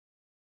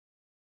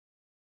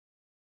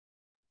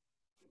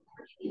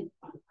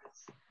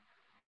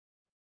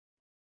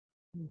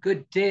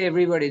Good day,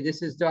 everybody.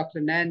 This is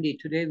Dr. Nandi.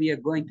 Today we are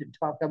going to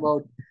talk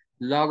about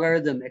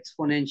logarithm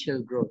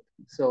exponential growth.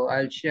 So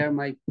I'll share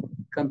my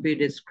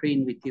computer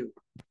screen with you.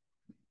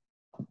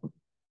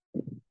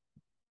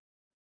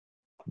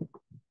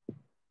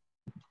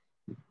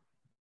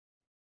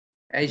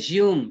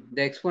 Assume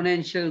the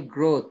exponential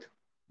growth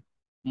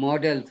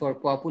model for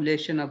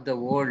population of the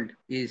world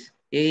is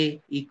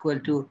A equal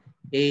to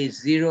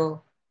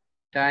A0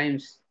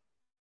 times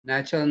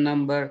natural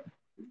number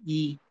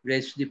E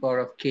raised to the power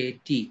of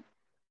kt.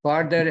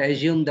 Further,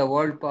 assume the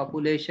world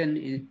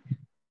population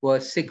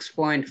was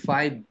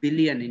 6.5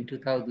 billion in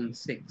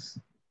 2006.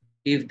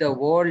 If the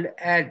world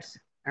adds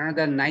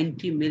another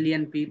 90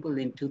 million people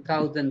in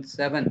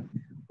 2007,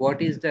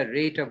 what is the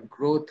rate of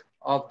growth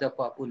of the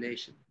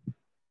population?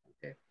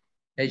 Okay.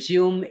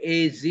 Assume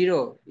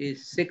A0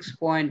 is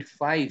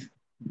 6.5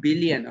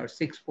 billion or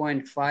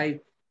 6.5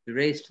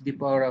 raised to the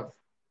power of,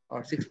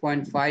 or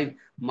 6.5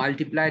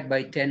 multiplied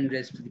by 10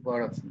 raised to the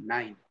power of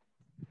 9.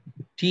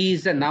 T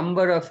is the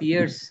number of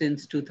years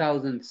since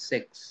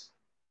 2006.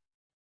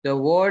 The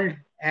world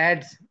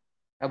adds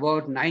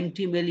about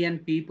 90 million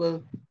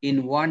people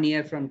in 1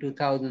 year from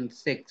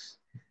 2006.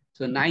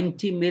 So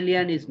 90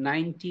 million is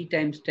 90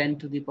 times 10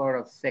 to the power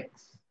of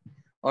 6,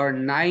 or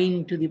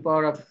 9 to the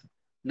power of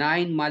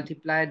 9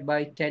 multiplied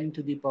by 10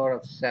 to the power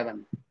of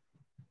 7.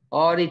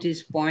 Or it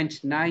is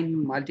 0.9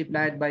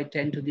 multiplied by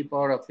 10 to the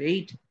power of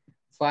 8.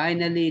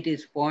 Finally, it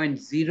is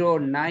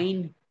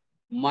 0.09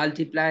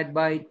 multiplied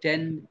by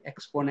 10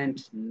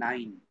 exponent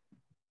 9.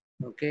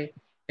 Okay.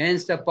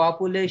 Hence, the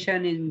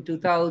population in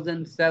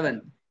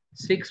 2007,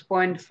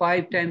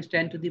 6.5 times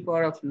 10 to the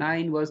power of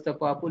 9 was the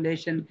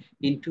population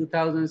in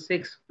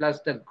 2006,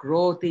 plus the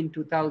growth in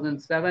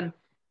 2007,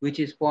 which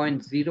is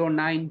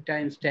 0.09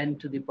 times 10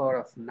 to the power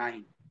of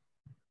 9.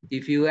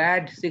 If you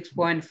add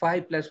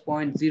 6.5 plus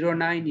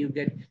 0.09, you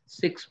get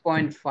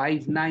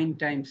 6.59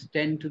 times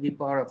 10 to the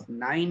power of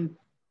 9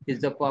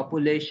 is the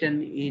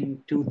population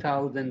in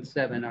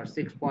 2007, or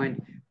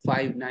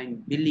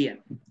 6.59 billion.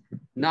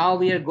 Now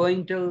we are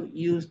going to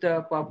use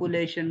the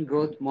population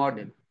growth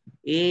model.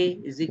 A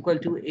is equal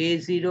to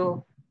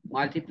A0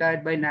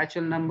 multiplied by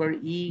natural number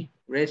E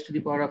raised to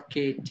the power of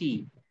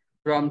kt.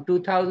 From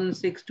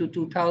 2006 to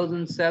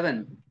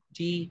 2007,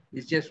 T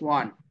is just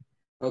 1.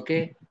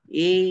 Okay,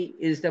 A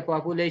is the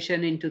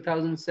population in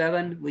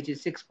 2007, which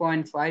is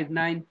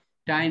 6.59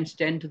 times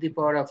 10 to the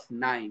power of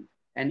 9.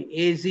 And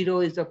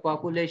A0 is the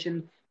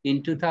population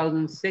in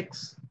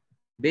 2006,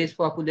 base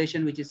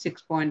population, which is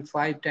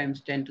 6.5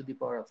 times 10 to the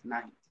power of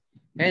 9.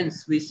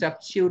 Hence, we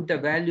substitute the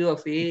value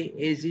of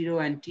A0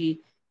 and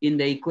T in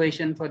the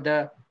equation for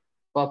the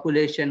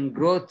population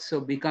growth. So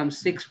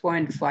becomes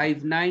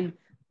 6.59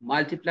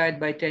 multiplied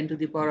by 10 to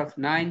the power of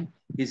 9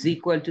 is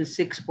equal to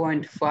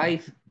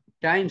 6.5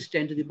 times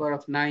 10 to the power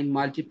of 9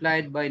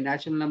 multiplied by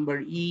natural number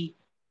E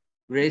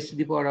raised to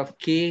the power of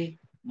k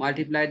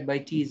multiplied by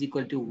t is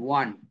equal to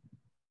 1.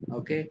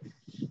 Okay.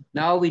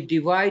 Now we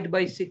divide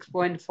by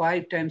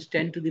 6.5 times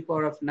 10 to the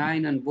power of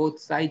 9 on both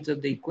sides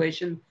of the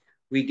equation.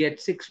 We get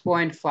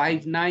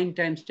 6.59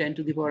 times 10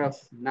 to the power of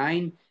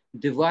 9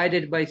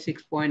 divided by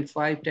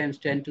 6.5 times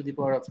 10 to the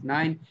power of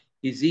 9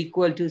 is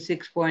equal to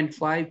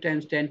 6.5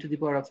 times 10 to the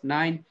power of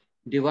 9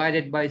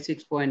 divided by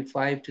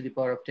 6.5 to the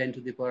power of 10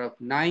 to the power of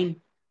 9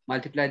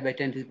 multiplied by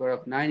 10 to the power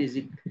of 9 is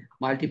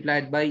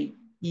multiplied by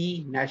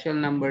E, natural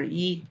number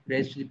E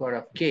raised to the power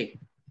of k.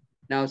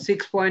 Now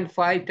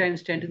 6.5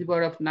 times 10 to the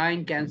power of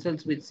 9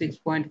 cancels with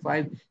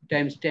 6.5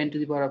 times 10 to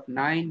the power of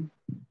 9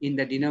 in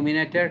the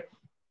denominator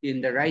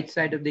in the right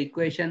side of the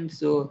equation.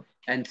 So,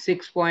 and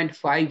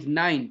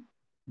 6.59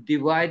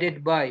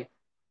 divided by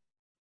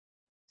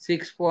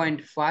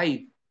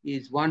 6.5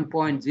 is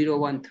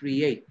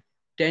 1.0138.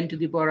 10 to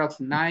the power of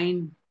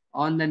 9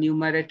 on the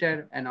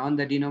numerator and on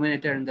the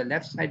denominator on the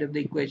left side of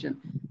the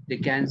equation, they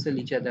cancel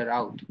each other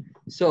out.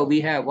 So we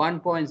have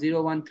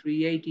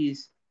 1.0138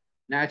 is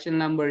natural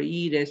number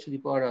E raised to the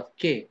power of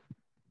k.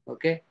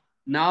 Okay.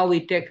 Now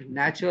we take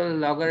natural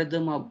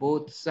logarithm of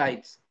both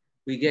sides.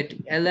 We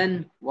get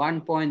ln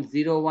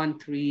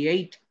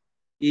 1.0138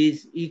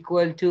 is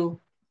equal to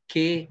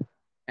k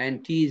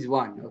and t is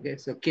 1. Okay.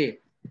 So k.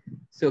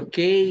 So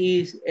k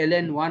is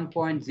ln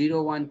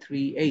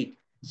 1.0138.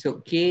 So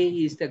k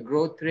is the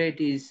growth rate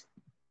is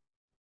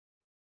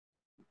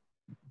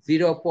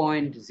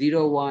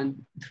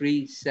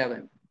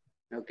 0.0137.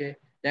 Okay,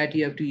 that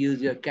you have to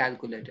use your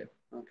calculator.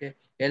 Okay,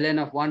 ln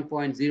of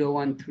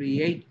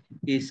 1.0138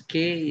 is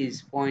k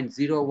is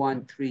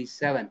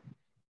 0.0137.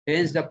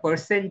 Hence, the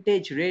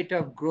percentage rate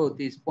of growth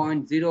is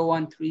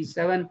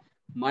 0.0137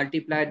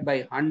 multiplied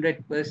by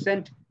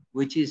 100%,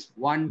 which is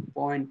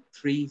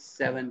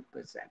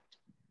 1.37%.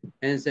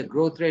 Hence, the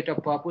growth rate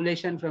of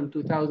population from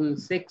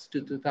 2006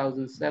 to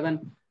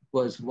 2007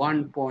 was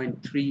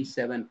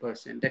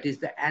 1.37%. That is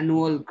the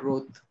annual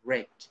growth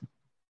rate.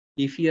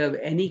 If you have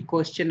any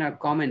question or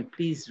comment,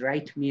 please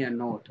write me a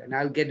note and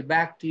I'll get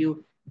back to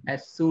you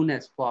as soon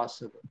as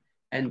possible.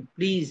 And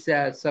please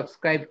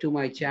subscribe to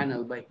my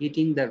channel by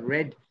hitting the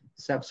red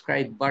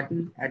subscribe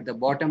button at the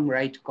bottom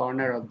right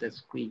corner of the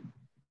screen.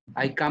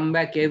 I come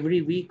back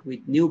every week with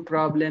new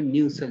problem,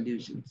 new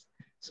solutions.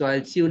 So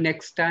I'll see you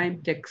next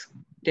time.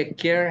 Take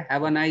care.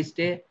 Have a nice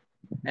day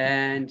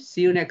and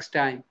see you next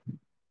time.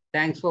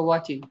 Thanks for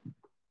watching.